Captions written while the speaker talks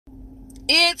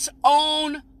It's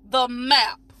on the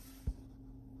map.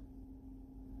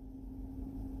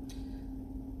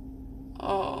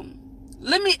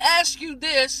 Let me ask you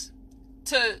this,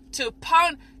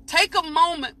 take a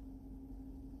moment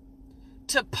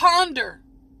to ponder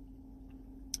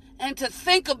and to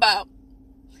think about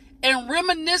and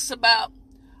reminisce about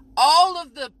all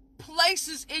of the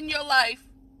places in your life,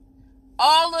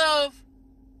 all of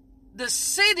the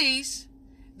cities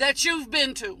that you've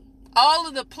been to, all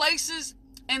of the places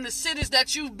and the cities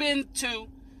that you've been to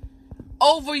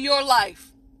over your life.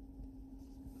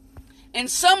 And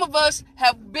some of us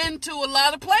have been to a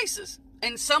lot of places,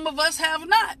 and some of us have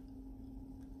not.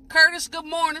 Curtis, good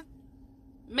morning.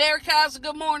 Mary Kaiser,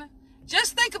 good morning.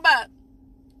 Just think about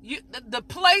the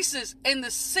places and the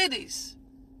cities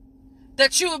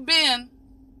that you have been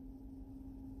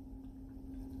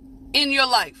in your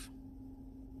life.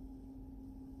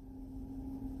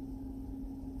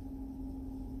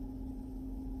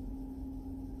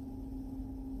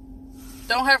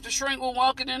 Don't have to shrink when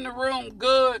walking in the room.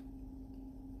 Good.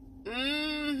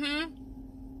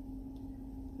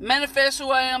 Manifest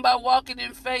who I am by walking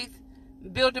in faith,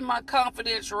 building my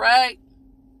confidence, right?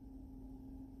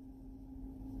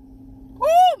 Woo,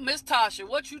 Miss Tasha,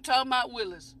 what you talking about,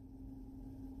 Willis?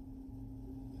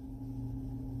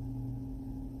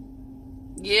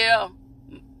 Yeah,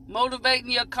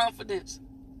 motivating your confidence.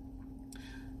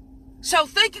 So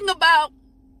thinking about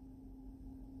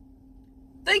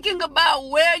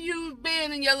where you've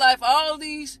been in your life, all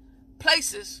these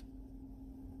places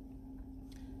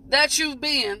that you've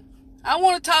been, I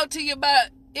want to talk to you about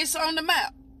it's on the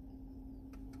map.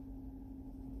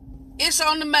 It's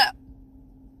on the map.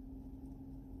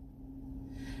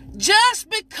 Just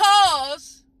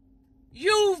because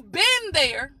you've been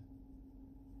there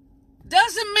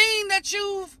doesn't mean that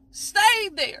you've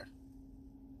stayed there.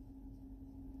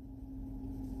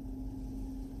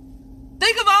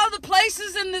 Think of all the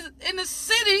places in the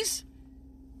cities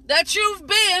that you've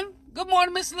been. Good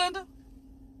morning, Miss Linda.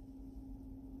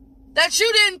 That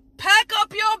you didn't pack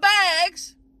up your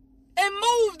bags and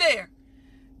move there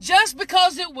just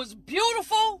because it was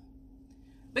beautiful,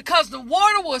 because the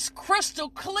water was crystal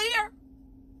clear,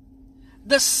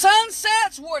 the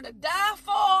sunsets were to die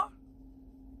for,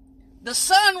 the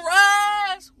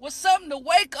sunrise was something to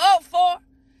wake up for,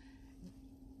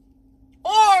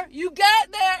 or you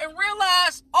got there and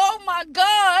realized, oh my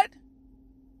God,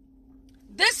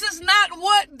 this is not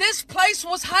what this place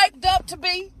was hyped up to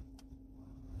be.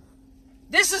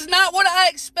 This is not what I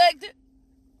expected.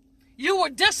 You were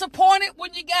disappointed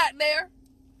when you got there.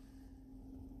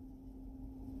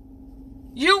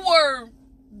 You were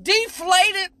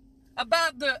deflated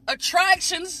about the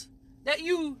attractions that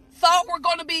you thought were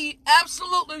going to be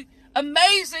absolutely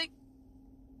amazing,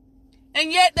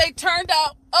 and yet they turned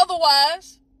out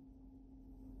otherwise.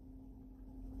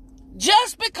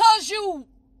 Just because you've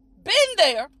been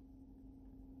there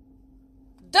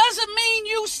doesn't mean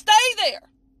you stay there.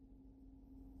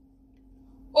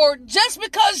 Or just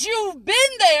because you've been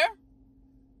there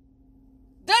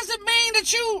doesn't mean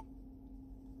that you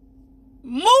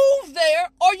move there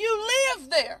or you live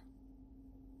there.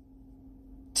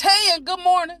 Tan, good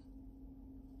morning.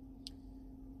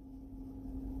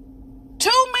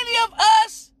 Too many of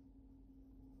us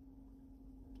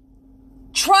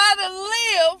try to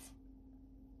live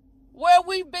where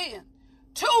we've been.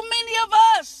 Too many of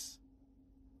us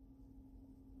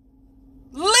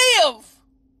live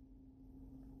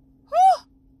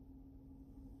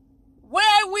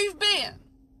where we've been.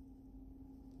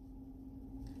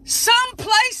 Some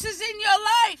places in your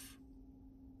life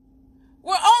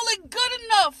were only good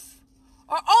enough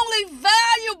or only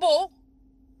valuable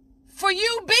for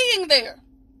you being there.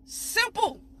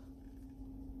 Simple.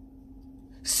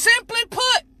 Simply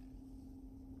put,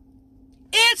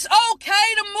 it's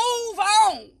okay to move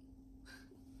on.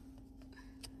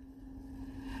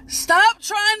 Stop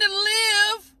trying to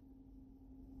live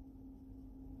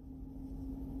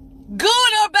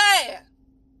good or bad.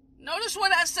 Notice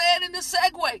what I said in the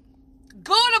segue.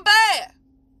 Good or bad.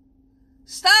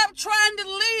 Stop trying to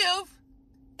live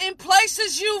in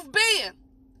places you've been.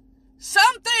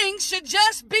 Some things should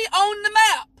just be on the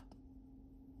map.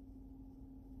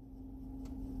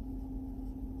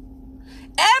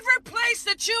 Every place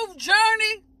that you've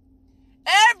journeyed,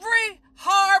 every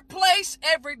hard place,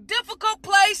 every difficult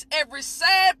place, every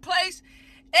sad place,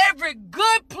 every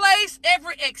good place,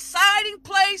 every exciting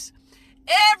place,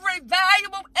 every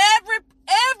valuable,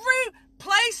 every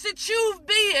place that you've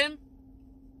been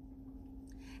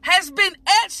has been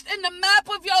etched in the map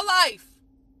of your life.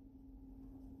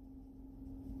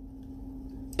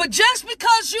 But just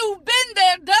because you've been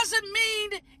there doesn't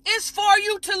mean is for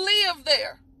you to live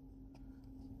there.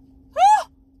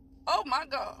 Woo! Oh my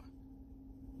God.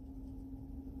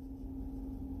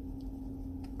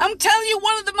 I'm telling you,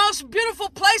 one of the most beautiful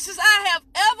places I have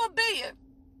ever been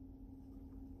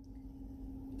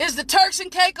is the Turks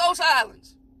and Caicos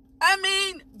Islands. I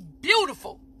mean,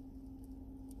 beautiful.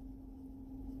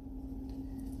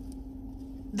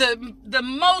 The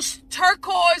most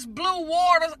turquoise blue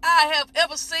waters I have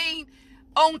ever seen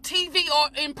on TV or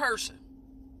in person.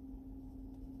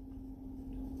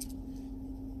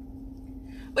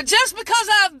 But just because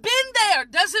I've been there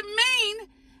doesn't mean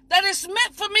that it's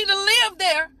meant for me to live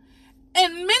there.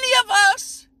 And many of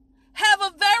us have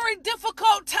a very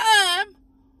difficult time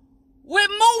with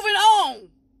moving on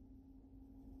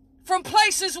from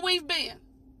places we've been.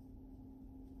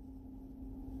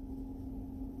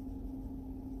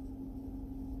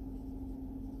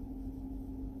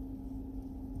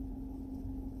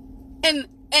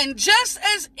 And just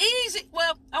as easy,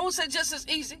 well, I won't say just as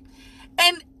easy,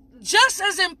 and just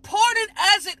as important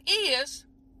as it is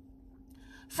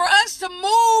for us to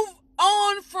move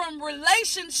on from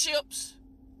relationships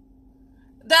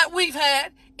that we've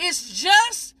had, it's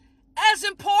just as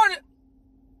important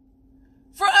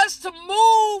for us to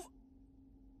move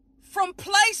from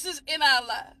places in our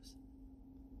lives.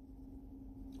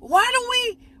 Why do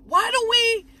we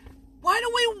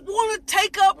want to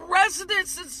take up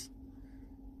residences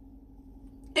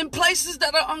in places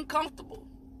that are uncomfortable,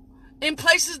 in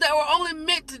places that were only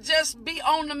meant to just be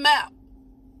on the map?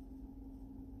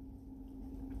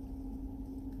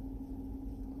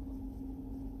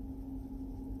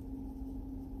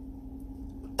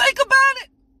 Think about it.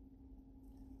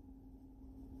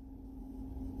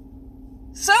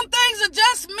 Some things are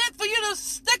just meant for you to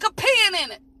stick a pin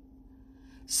in it.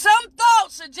 Some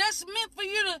thoughts are just meant for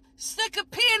you to stick a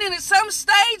pin in it. Some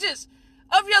stages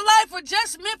of your life are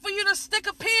just meant for you to stick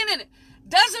a pin in it.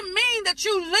 Doesn't mean that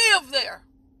you live there.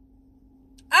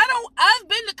 I've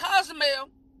been to Cozumel,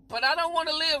 but I don't want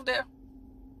to live there.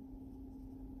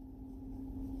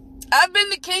 I've been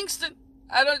to Kingston.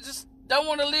 I don't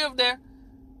want to live there.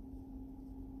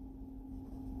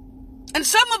 And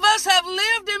some of us have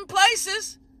lived in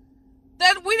places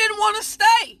that we didn't want to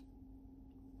stay.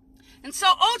 And so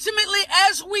ultimately,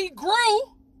 as we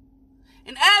grew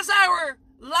and as our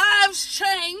lives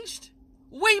changed,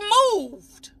 we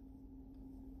moved.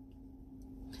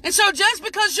 And so just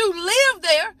because you live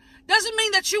there doesn't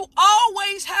mean that you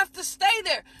always have to stay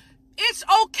there. It's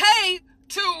okay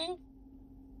to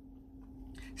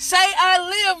say,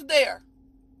 I live there.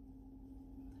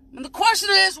 And the question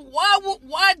is,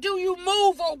 why do you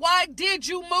move, or why did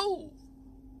you move?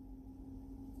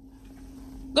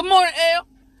 Good morning, Elle.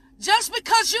 Just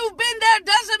because you've been there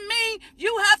doesn't mean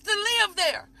you have to live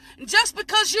there. And just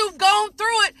because you've gone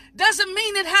through it doesn't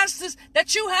mean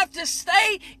that you have to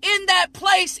stay in that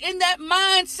place, in that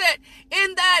mindset,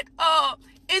 in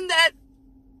that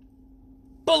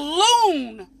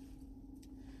balloon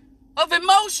of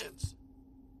emotions.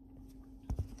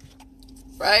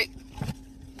 Right?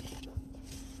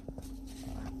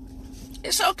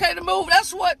 It's okay to move.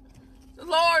 That's what the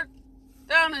Lord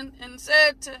down and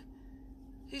said to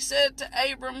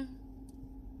Abram.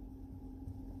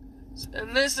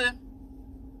 Said, listen,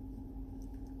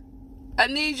 I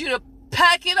need you to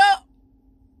pack it up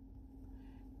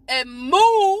and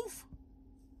move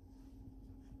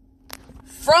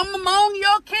from among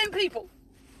your kin people.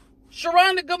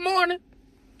 Sharonda, good morning.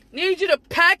 Need you to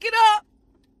pack it up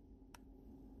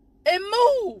and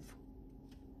move.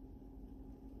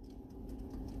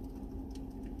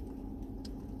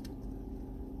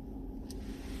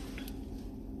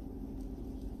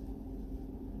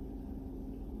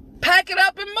 Pack it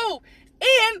up and move.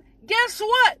 And guess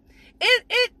what?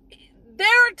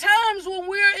 There are times when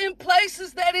we're in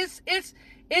places that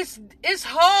it's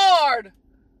hard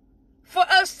for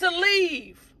us to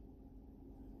leave.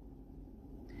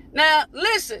 Now,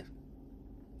 listen.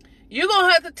 You're going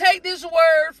to have to take this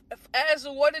word as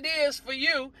what it is for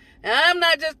you. And I'm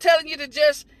not just telling you to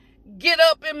just get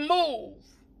up and move,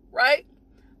 right?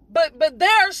 But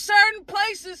there are certain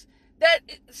places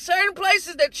that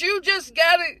you just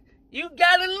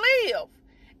gotta live.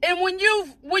 And when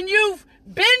you've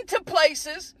been to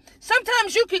places,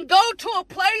 sometimes you can go to a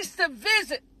place to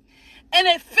visit and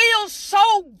it feels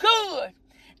so good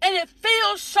and it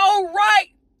feels so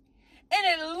right and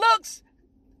it looks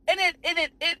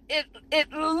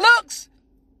it looks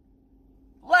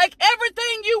like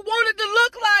everything you wanted to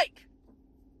look like.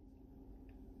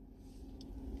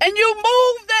 And you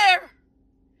move there.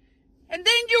 And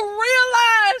then you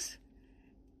realize,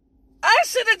 I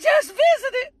should have just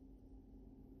visited.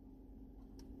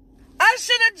 I I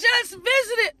should have just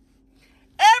visited.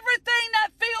 Everything that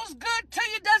feels good to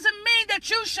you doesn't mean that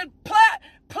you should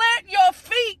plant your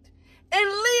feet and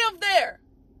live there.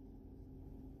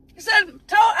 He said,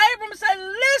 told Abram, said,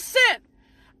 listen,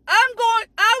 I'm going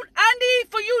out. I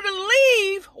need for you to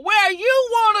leave where you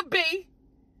want to be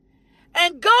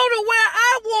and go to where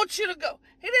I want you to go.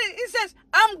 He says,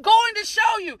 I'm going to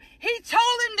show you. He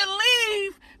told him to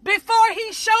leave before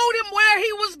he showed him where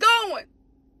he was going.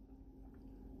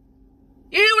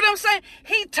 You hear what I'm saying?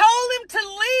 He told him to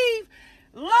leave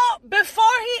long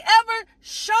before he ever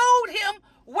showed him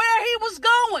where he was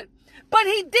going. But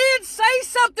he did say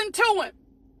something to him.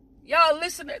 Y'all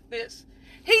listen at this.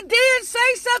 He did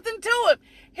say something to him.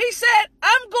 He said,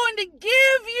 I'm going to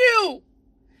give you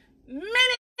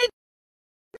many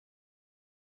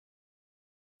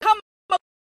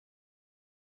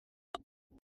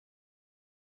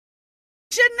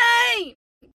your name.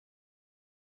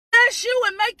 Bless you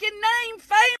and make your name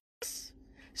famous.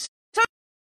 So,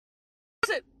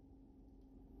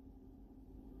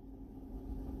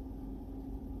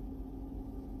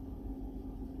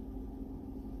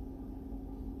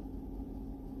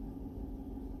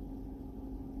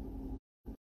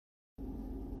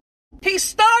 he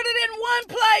started in one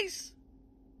place.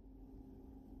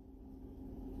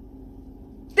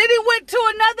 Then he went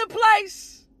to another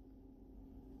place.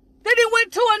 Then he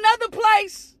went to another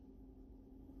place.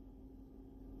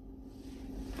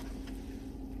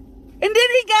 And then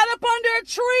he got up under a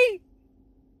tree.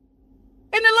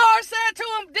 And the Lord said to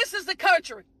him, this is the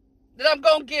country that I'm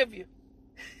going to give you.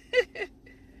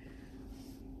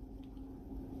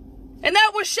 And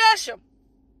that was Shechem.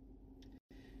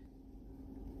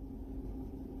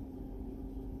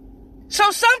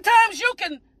 So sometimes you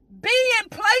can be in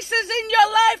places in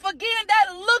your life, again,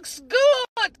 that looks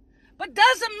good, but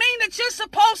doesn't mean that you're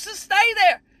supposed to stay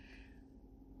there.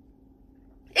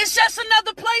 It's just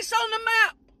another place on the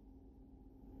map.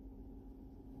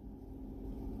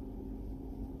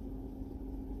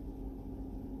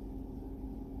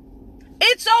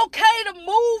 It's okay to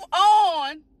move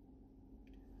on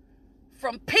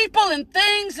from people and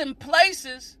things and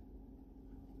places,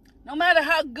 no matter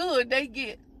how good they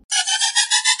get.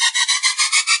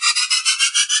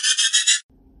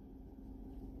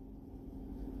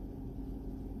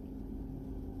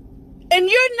 And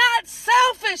you're not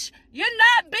selfish. You're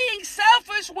not being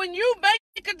selfish when you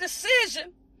make a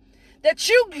decision that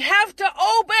you have to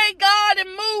obey God and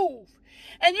move.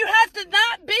 And you have to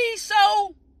not be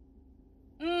so...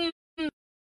 You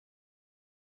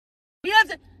have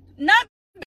to not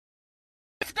be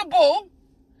comfortable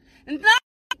and not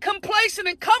complacent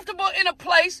and comfortable in a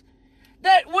place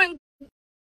that when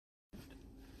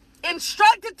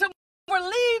instructed to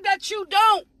leave that you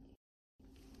don't.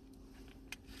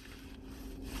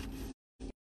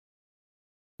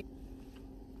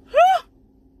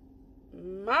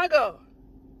 My God.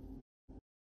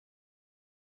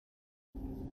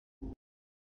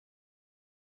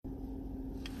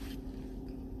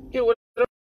 It would.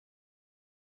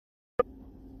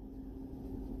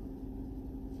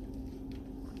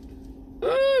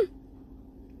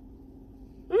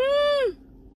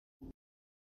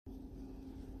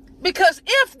 Because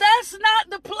if that's not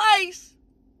the place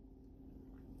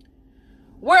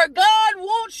where God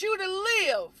wants you to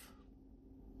live,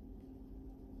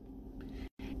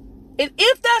 and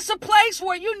if that's a place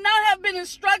where you not have been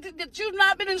instructed, that you've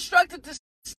not been instructed to,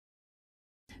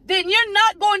 then you're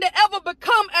not going to ever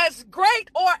become as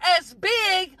great or as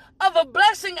big of a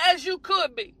blessing as you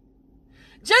could be.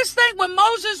 Just think when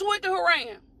Moses went to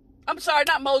Haran.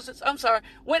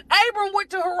 When Abram went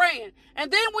to Haran,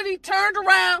 and then when he turned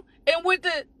around and went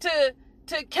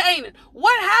to Canaan,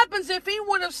 what happens if he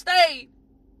would have stayed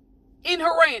in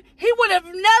Haran? He would have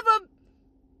never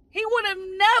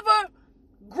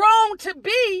grown to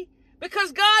be,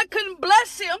 because God couldn't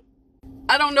bless him.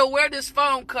 I don't know where this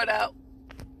phone cut out,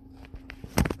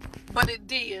 but it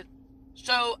did.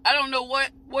 So I don't know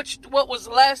what was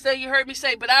the last thing you heard me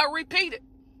say, but I'll repeat it.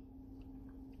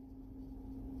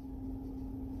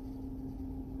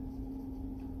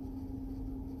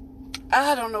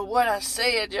 I don't know what I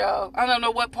said, y'all. I don't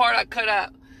know what part I cut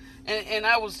out. And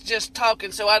I was just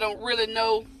talking, so I don't really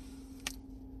know.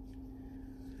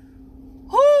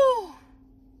 Whew.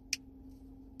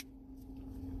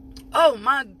 Oh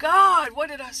my God, what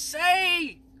did I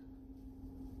say?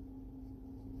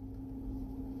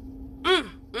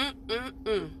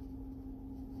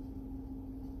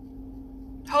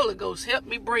 Holy Ghost, help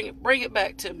me bring it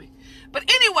back to me. But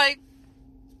anyway,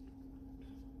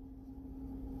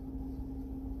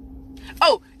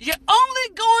 you're only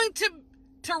going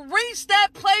to reach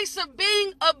that place of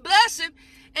being a blessing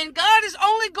And God is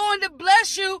only going to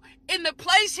bless you in the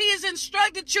place he has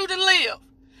instructed you to live,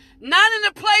 not in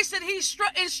the place that he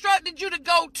instructed you to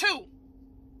go to.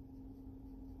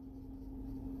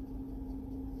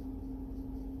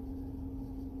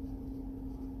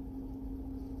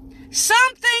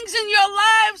 Some things in your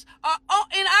lives are,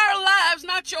 in our lives,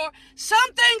 not your,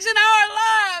 some things in our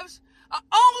lives are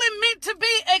only meant to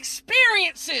be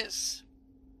experiences,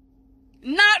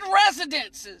 not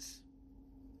residences.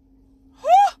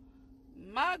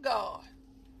 Whew, my God.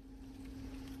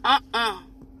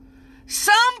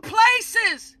 Some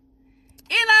places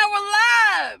in our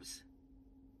lives,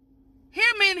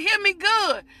 hear me and hear me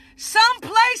good. Some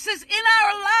places in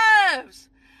our lives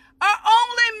are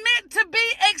only meant to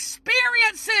be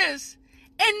experiences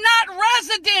and not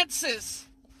residences.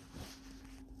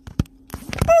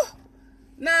 Whew.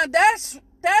 Now that's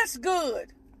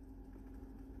good.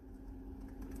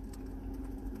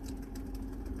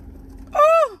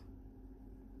 Oh,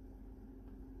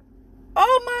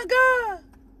 oh my God.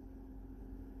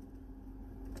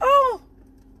 Oh,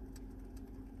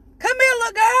 come here,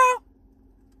 little girl.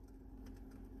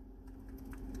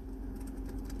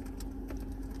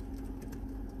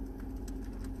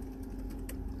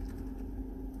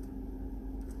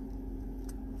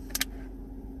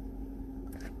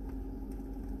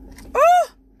 Oh,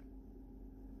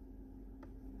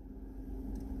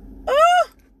 oh.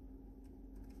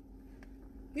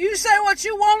 You say what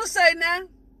you want to say now.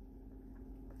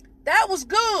 That was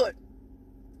good.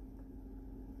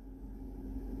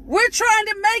 We're trying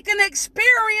to make an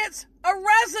experience a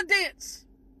residence.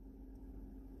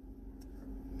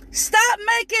 Stop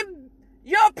making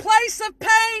your place of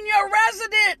pain your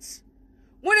residence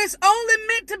when it's only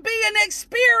meant to be an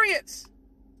experience.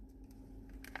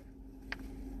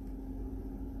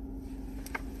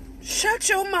 Shut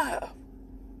your mouth.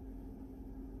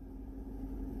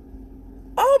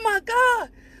 Oh my God.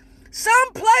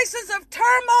 Some places of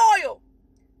turmoil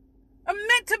are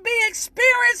meant to be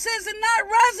experiences and not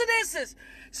residences.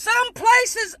 Some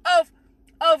places of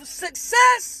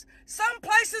success, some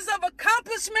places of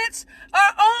accomplishments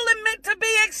are only meant to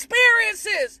be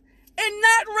experiences and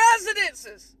not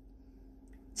residences.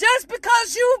 Just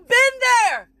because you've been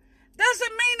there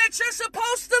doesn't mean that you're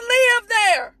supposed to live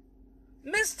there.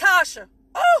 Miss Tasha.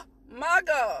 Oh my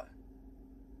God.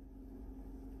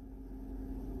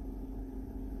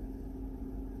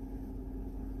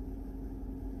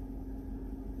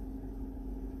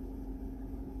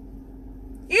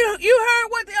 You heard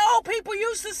what the old people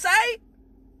used to say?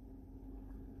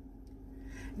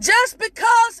 Just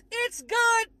because it's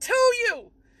good to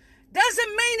you doesn't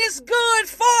mean it's good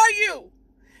for you.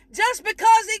 Just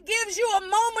because it gives you a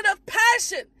moment of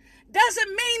passion doesn't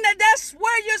mean that that's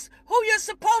who you're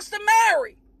supposed to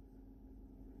marry.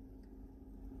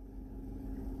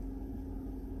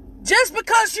 Just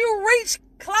because you reach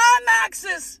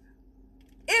climaxes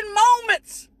in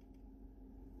moments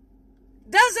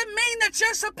doesn't mean that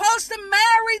you're supposed to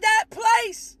marry that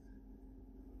place.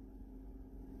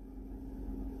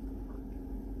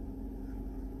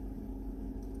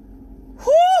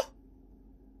 Whoo!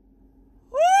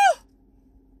 Whoo!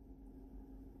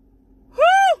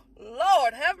 Whoo!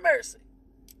 Lord, have mercy.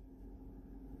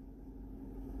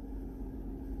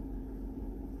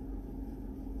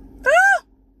 Ah!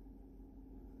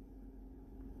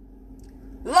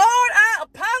 Lord, I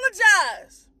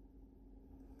apologize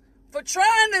for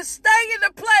trying to stay in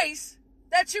a place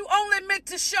that you only meant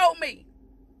to show me.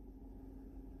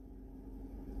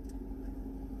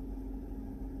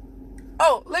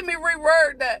 Oh, let me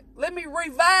reword that. Let me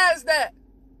revise that.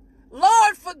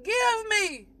 Lord, forgive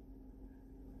me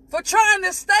for trying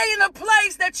to stay in a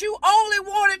place that you only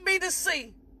wanted me to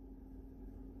see.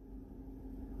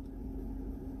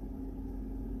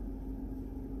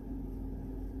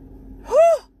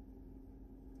 Whew.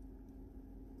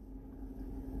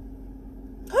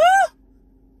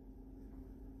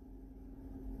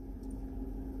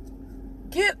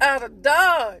 Get out of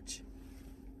Dodge.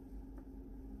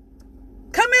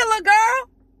 Come here, little girl.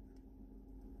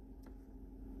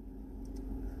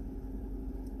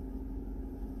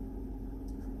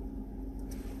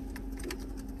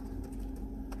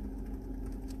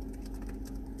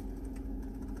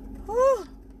 Whew.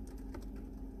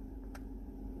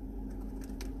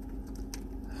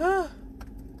 Huh.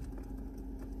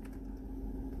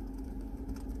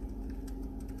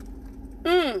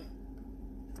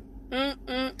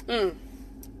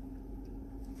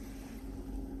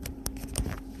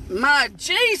 My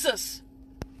Jesus.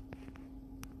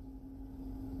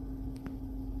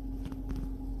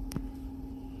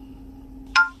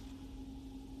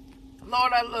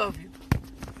 Lord, I love you.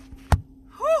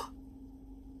 Whew.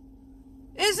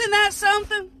 got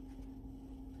something?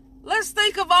 Let's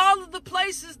think of all of the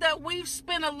places that we've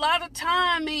spent a lot of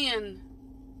time in.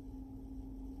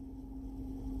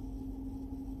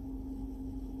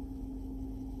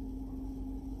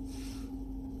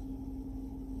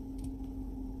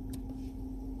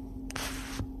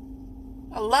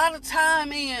 A lot of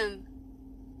time in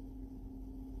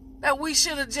that we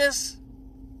should have just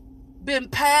been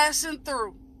passing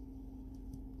through.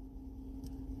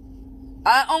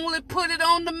 I only put it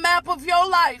on the map of your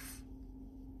life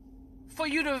for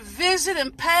you to visit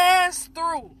and pass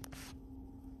through.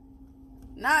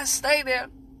 Not stay there.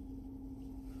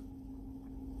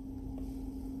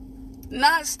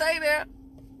 Not stay there.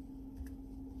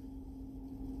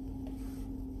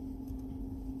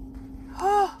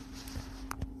 Oh.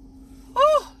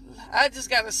 Oh. I just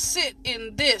got to sit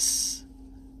in this.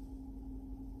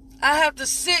 I have to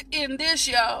sit in this,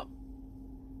 y'all.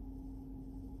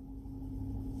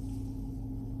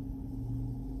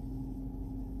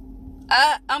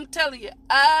 I'm telling you,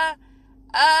 I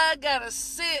gotta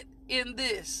sit in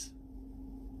this.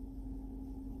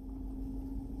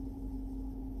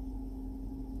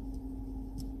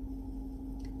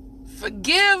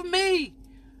 Forgive me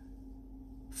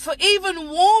for even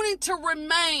wanting to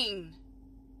remain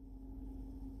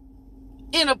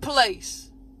in a place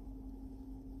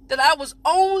that I was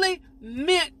only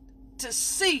meant to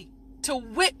see, to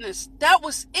witness. That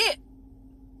was it.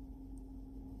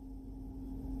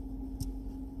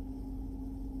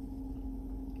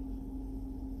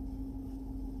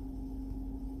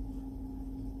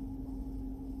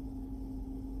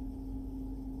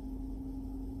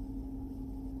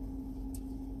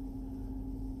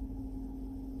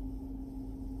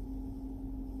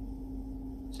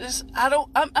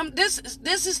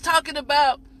 This is talking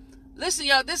about, listen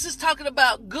y'all, this is talking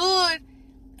about good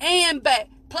and bad.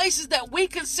 Places that we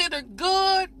consider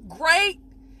good, great,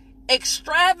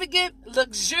 extravagant,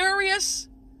 luxurious.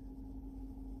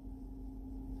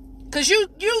 Because you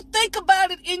think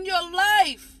about it in your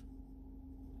life.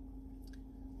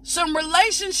 Some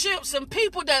relationships, some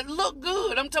people that look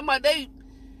good. I'm talking about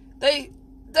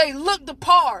they look the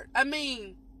part. I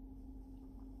mean,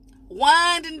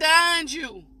 wined and dined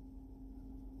you.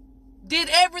 Did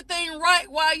everything right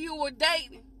while you were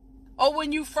dating or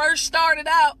when you first started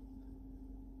out.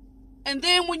 And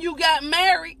then when you got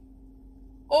married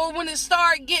or when it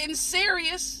started getting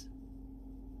serious,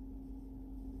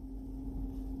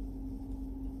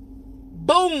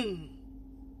 boom,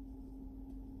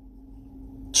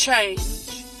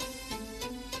 change.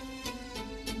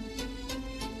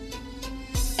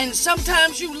 And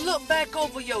sometimes you look back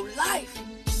over your life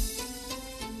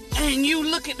and you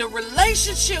look at the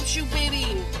relationships you've been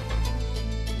in.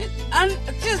 And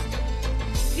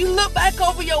you look back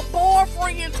over your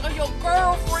boyfriends or your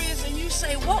girlfriends and you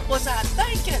say, what was I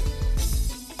thinking?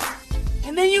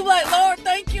 And then you like, Lord,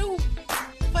 thank you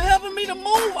for helping me to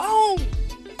move on.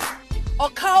 Or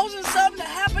causing something to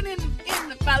happen in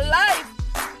my life.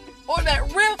 Or that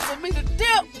rift for me to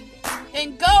dip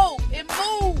and go and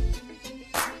move.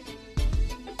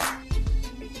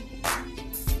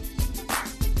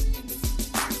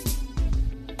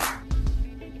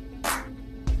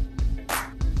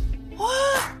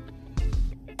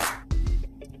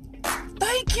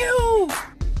 Thank you.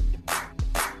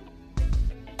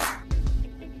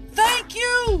 Thank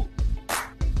you.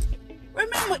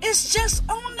 Remember, it's just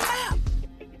on the map.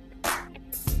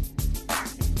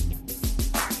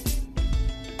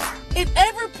 In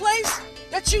every place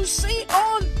that you see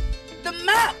on the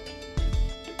map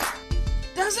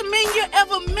doesn't mean you're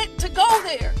ever meant to go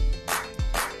there.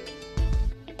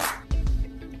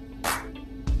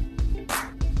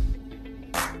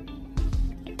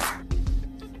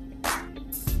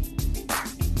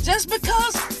 Just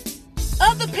because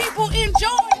other people enjoy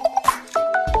it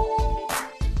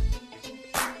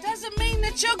doesn't mean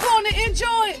that you're going to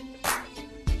enjoy it.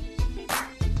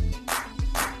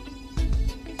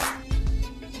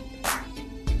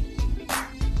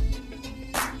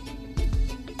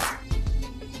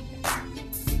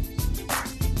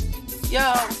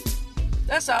 Y'all,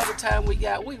 that's all the time we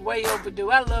got. We way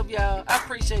overdue. I love y'all. I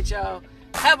appreciate y'all.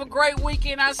 Have a great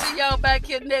weekend. I'll see y'all back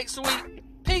here next week.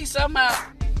 Peace. I'm out.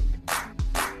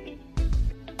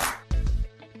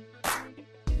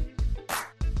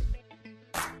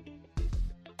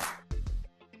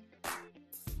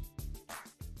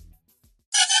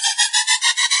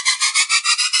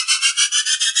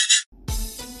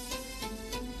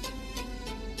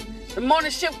 The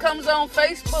morning shift comes on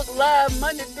Facebook Live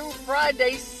Monday through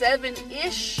Friday,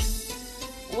 7-ish.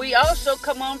 We also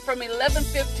come on from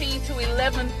 11:15 to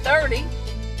 11:30.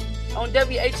 on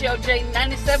WHLJ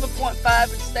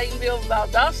 97.5 in Statenville,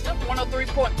 Valdosta,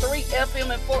 103.3 FM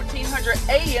and 1400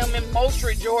 AM in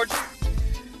Moultrie, Georgia.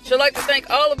 So I'd like to thank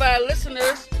all of our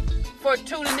listeners for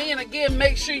tuning in. Again,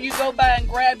 make sure you go by and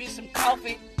grab you some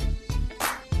coffee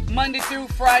Monday through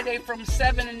Friday from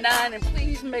 7 to 9. And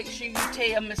please make sure you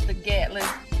tell Mr. Gatlin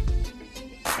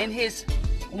and his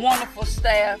wonderful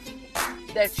staff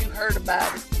that you heard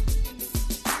about it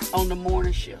on the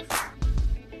morning shift.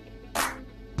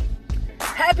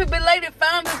 Happy belated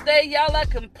Founders Day, y'all. I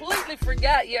completely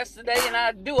forgot yesterday, and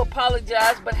I do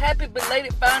apologize, but happy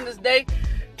belated Founders Day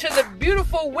to the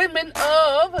beautiful women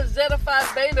of Zeta Phi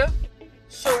Beta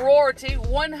sorority.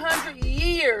 100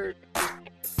 years.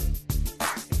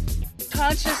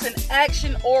 Conscious and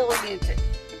action oriented.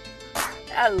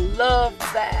 I love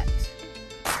that.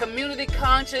 Community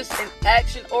conscious and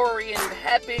action oriented.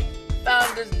 Happy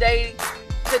Founders Day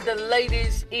to the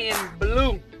ladies in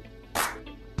blue.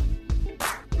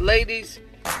 Ladies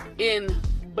in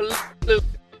blue.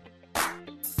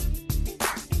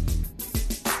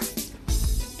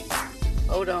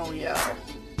 Hold on, y'all.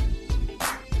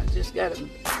 I just got a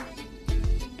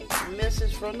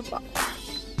message from the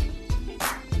boss.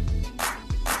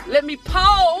 Let me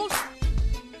pause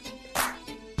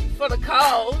for the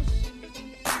cause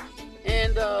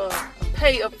and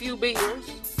pay a few bills.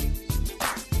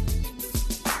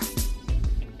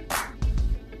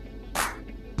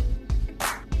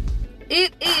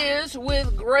 It is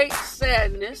with great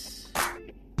sadness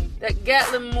that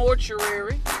Gatlin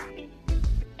Mortuary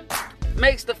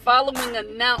makes the following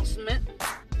announcement.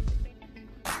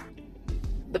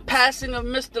 The passing of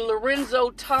Mr. Lorenzo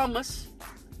Thomas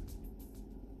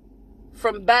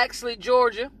from Baxley,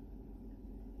 Georgia.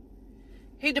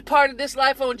 He departed this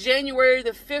life on January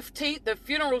the 15th. The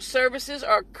funeral services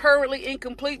are currently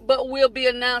incomplete, but will be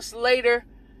announced later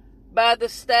by the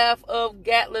staff of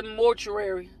Gatlin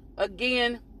Mortuary.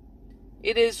 Again,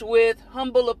 it is with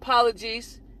humble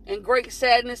apologies and great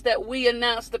sadness that we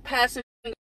announce the passing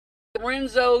of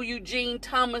Lorenzo Eugene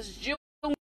Thomas Jr.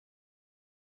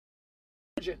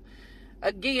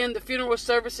 Again, the funeral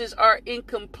services are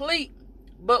incomplete,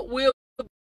 but will be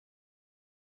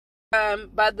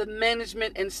by the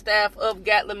management and staff of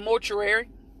Gatlin Mortuary.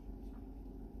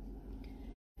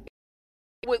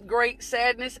 With great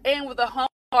sadness and with a humble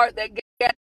heart that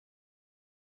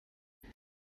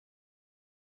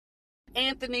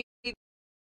Anthony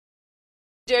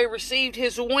J. received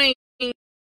his wing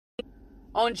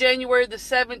on January the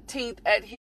 17th at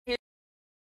his.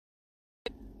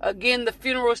 Again, the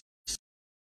funerals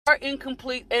are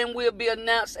incomplete and will be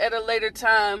announced at a later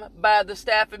time by the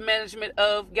staff and management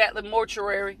of Gatlin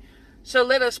Mortuary. So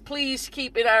let us please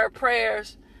keep in our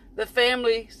prayers the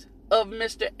families of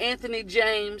Mr. Anthony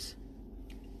James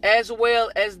as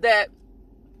well as that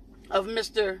of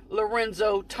Mr.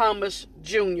 Lorenzo Thomas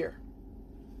Jr.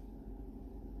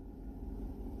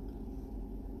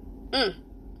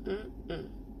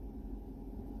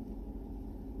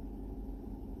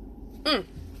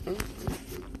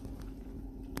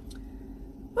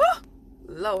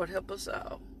 Lord help us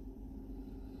all.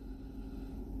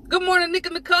 Good morning, Nick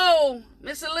and Nicole.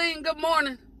 Miss Aline, good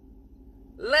morning.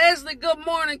 Leslie, good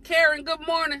morning. Karen, good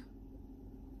morning.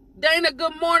 Dana,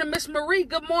 good morning. Miss Marie,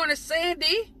 good morning.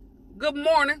 Sandy, good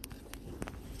morning.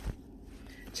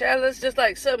 Child, it's just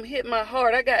like something hit my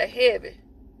heart. I got heavy.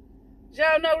 Did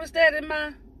y'all notice that in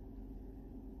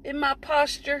my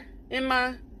posture, in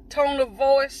my tone of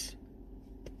voice?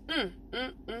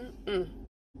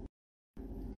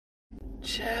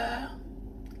 Child,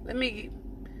 let me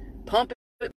pump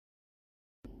it.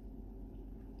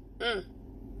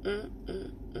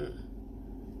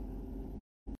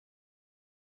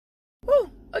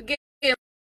 Woo, again,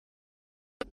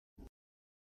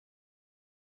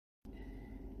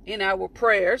 in our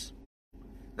prayers.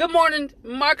 Good morning,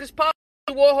 Marcus Paul,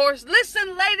 Warhorse.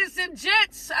 Listen, ladies and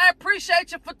gents, I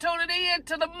appreciate you for tuning in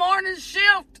to the morning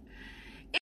shift.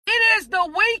 It is the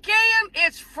weekend.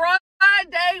 It's Friday.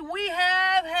 We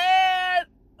have had...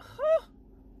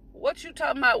 What you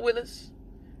talking about, Willis?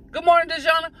 Good morning,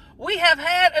 Dejana. We have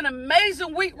had an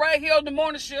amazing week right here on the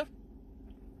morning shift.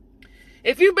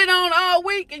 If you've been on all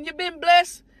week and you've been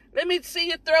blessed, let me see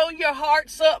you throw your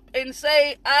hearts up and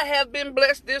say, I have been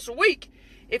blessed this week.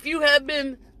 If you have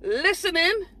been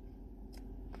listening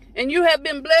and you have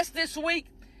been blessed this week,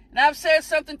 and I've said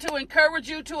something to encourage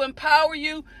you, to empower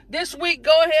you this week,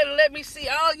 go ahead and let me see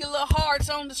all your little hearts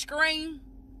on the screen.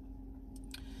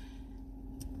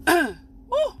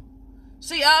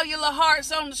 See all your little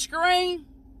hearts on the screen?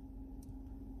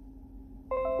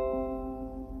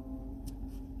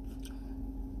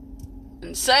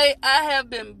 and say, I have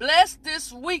been blessed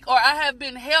this week, or I have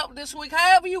been helped this week,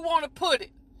 however you want to put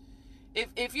it. If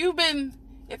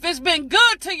it's been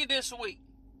good to you this week,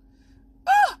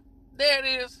 there it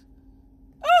is.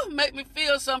 Make me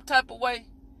feel some type of way.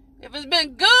 If it's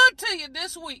been good to you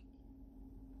this week,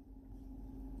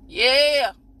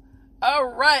 yeah. All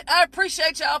right. I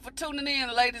appreciate y'all for tuning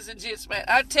in, ladies and gents, man.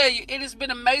 I tell you, it has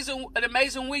been an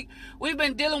amazing week. We've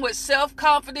been dealing with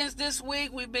self-confidence this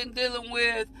week. We've been dealing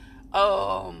with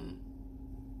we've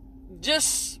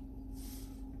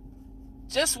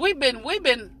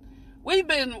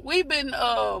been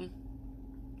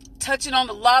touching on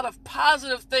a lot of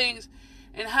positive things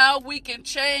and how we can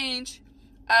change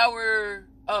our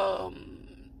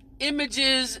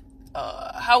images,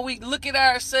 how we look at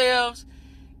ourselves,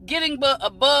 getting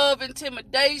above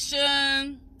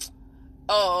intimidation.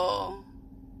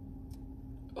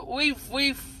 We've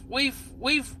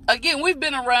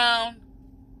been around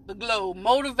the globe,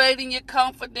 motivating your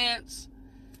confidence.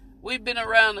 We've been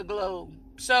around the globe.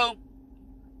 So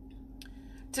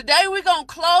today we're going to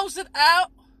close it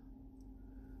out.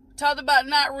 Talk about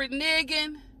not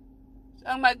reneging.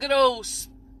 Talking about good old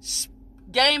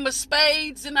game of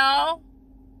spades and all.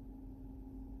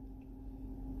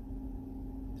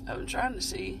 I've been trying to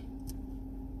see.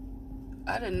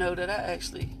 I didn't know that I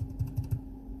actually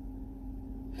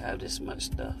have this much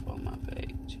stuff on my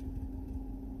page.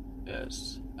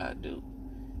 Yes, I do.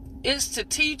 It's to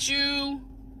teach you.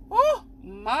 Oh,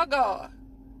 my God.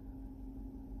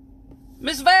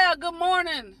 Miss Val, good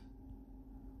morning.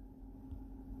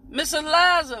 Miss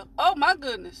Eliza, oh my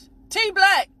goodness. T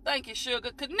Black, thank you, sugar.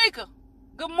 Kanika,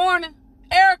 good morning.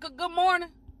 Erica, good morning.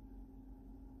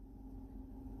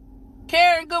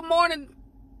 Karen, good morning.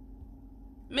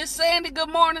 Miss Sandy, good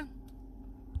morning.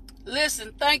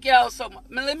 Listen, thank y'all so much.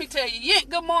 Let me tell you,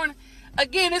 good morning.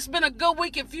 Again, it's been a good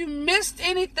week. If you missed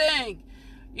anything,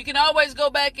 you can always go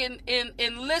back and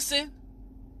listen.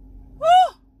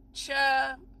 Woo!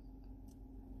 Child.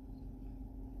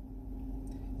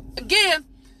 Again,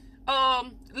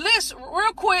 listen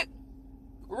real quick.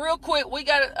 We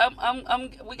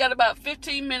got about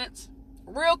 15 minutes.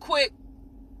 Real quick.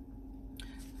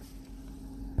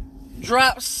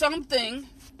 Drop something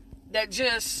that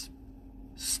just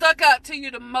stuck out to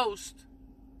you the most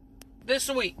this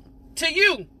week. To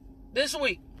you this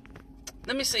week.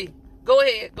 Let me see. Go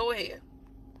ahead.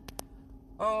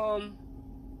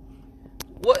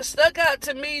 What stuck out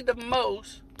to me the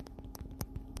most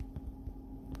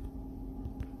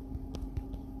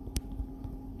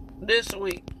this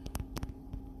week?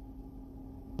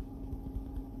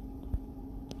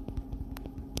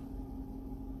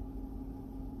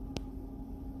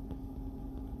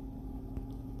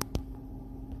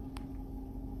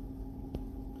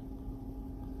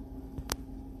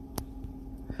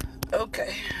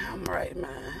 Okay, I'm writing mine.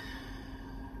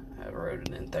 I wrote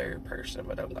it in third person,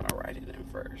 but I'm going to write it in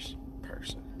first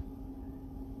person.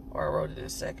 Or I wrote it in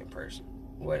second person.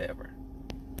 Whatever.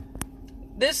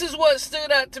 This is what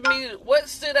stood out to me. What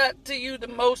stood out to you the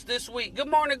most this week? Good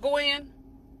morning, Gwen.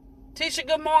 Tisha,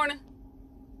 good morning.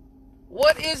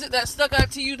 What is it that stuck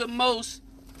out to you the most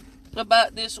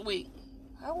about this week?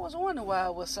 I was wondering why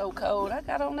it was so cold. I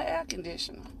got on the air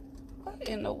conditioner. What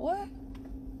in the what?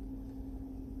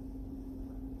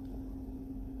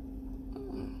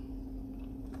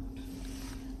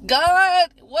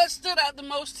 God, what stood out the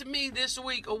most to me this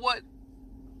week, or what?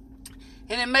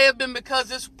 And it may have been because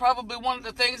it's probably one of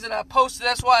the things that I posted.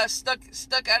 That's why it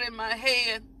stuck out in my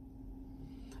head.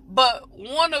 But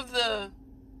one of the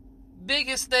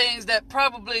biggest things that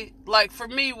probably, like for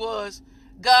me, was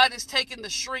God is taking the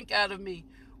shrink out of me,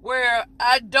 where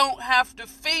I don't have to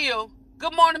feel.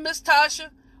 Good morning, Miss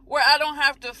Tasha. Where I don't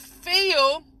have to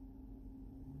feel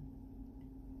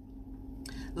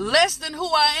less than who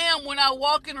I am when I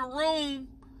walk in a room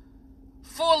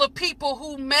full of people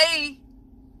who may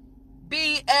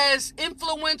be as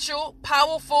influential,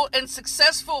 powerful, and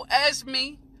successful as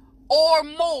me, or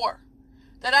more.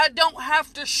 That I don't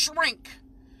have to shrink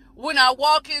when I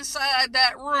walk inside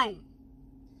that room.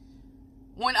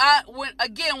 When I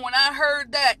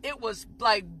heard that, it was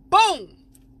like boom.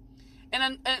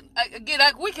 And again,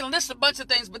 we can list a bunch of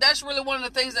things, but that's really one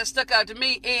of the things that stuck out to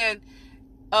me. And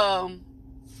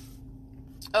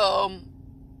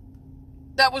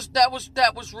that was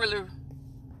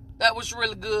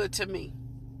really good to me.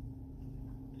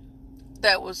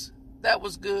 That was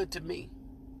good to me.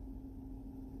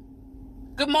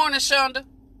 Good morning, Shonda.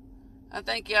 I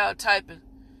think y'all typing.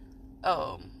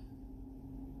 But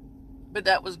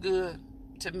that was good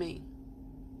to me.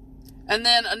 And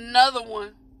then another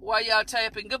one while y'all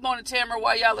typing. Good morning, Tamara,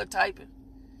 while y'all are typing.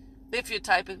 If you're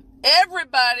typing.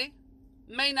 Everybody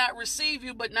may not receive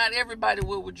you, but not everybody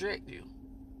will reject you.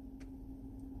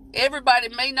 Everybody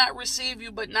may not receive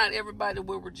you, but not everybody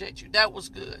will reject you. That was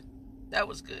good. That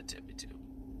was good to me too.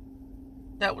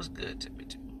 That was good to me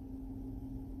too.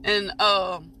 And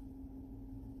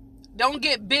don't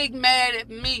get big mad at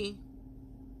me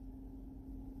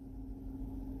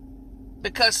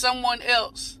because someone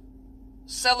else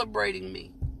celebrating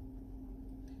me.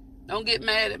 Don't get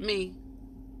mad at me.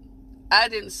 I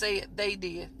didn't say it, they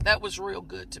did. That was real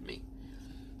good to me.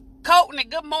 Courtney,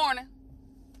 good morning.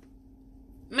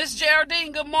 Miss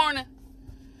Geraldine, good morning.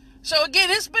 So again,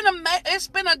 it's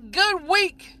been a good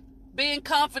week being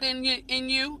confident in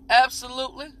you.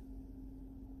 Absolutely.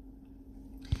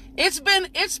 It's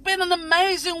been an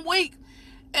amazing week,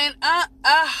 and I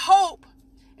hope,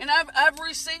 and I've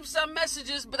received some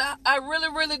messages, but I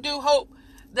really do hope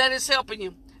that it's helping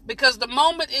you, because the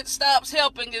moment it stops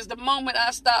helping is the moment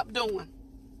I stop doing.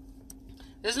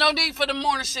 There's no need for the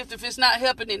morning shift if it's not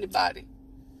helping anybody.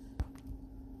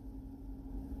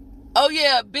 Oh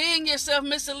yeah, being yourself,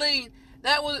 Miss Aline.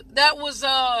 That was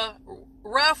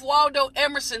Ralph Waldo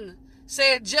Emerson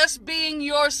said, just being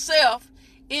yourself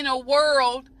in a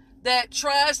world that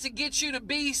tries to get you to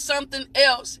be something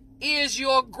else is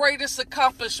your greatest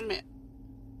accomplishment.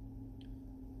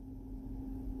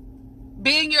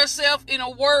 Being yourself in a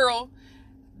world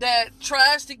that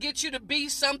tries to get you to be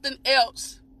something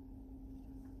else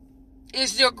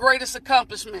is your greatest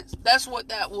accomplishment. That's what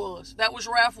that was. That was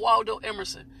Ralph Waldo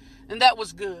Emerson. And that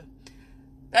was good.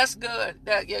 That's good.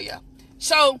 Yeah.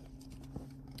 So,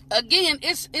 again,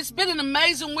 it's been an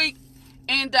amazing week.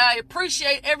 And I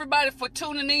appreciate everybody for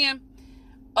tuning in.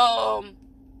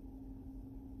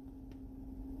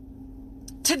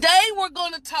 Today we're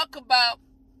going to talk about,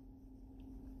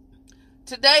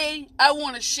 today I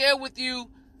want to share with you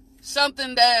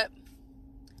something that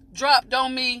dropped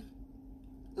on me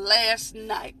last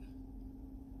night.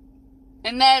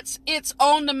 And that's, it's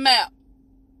on the map.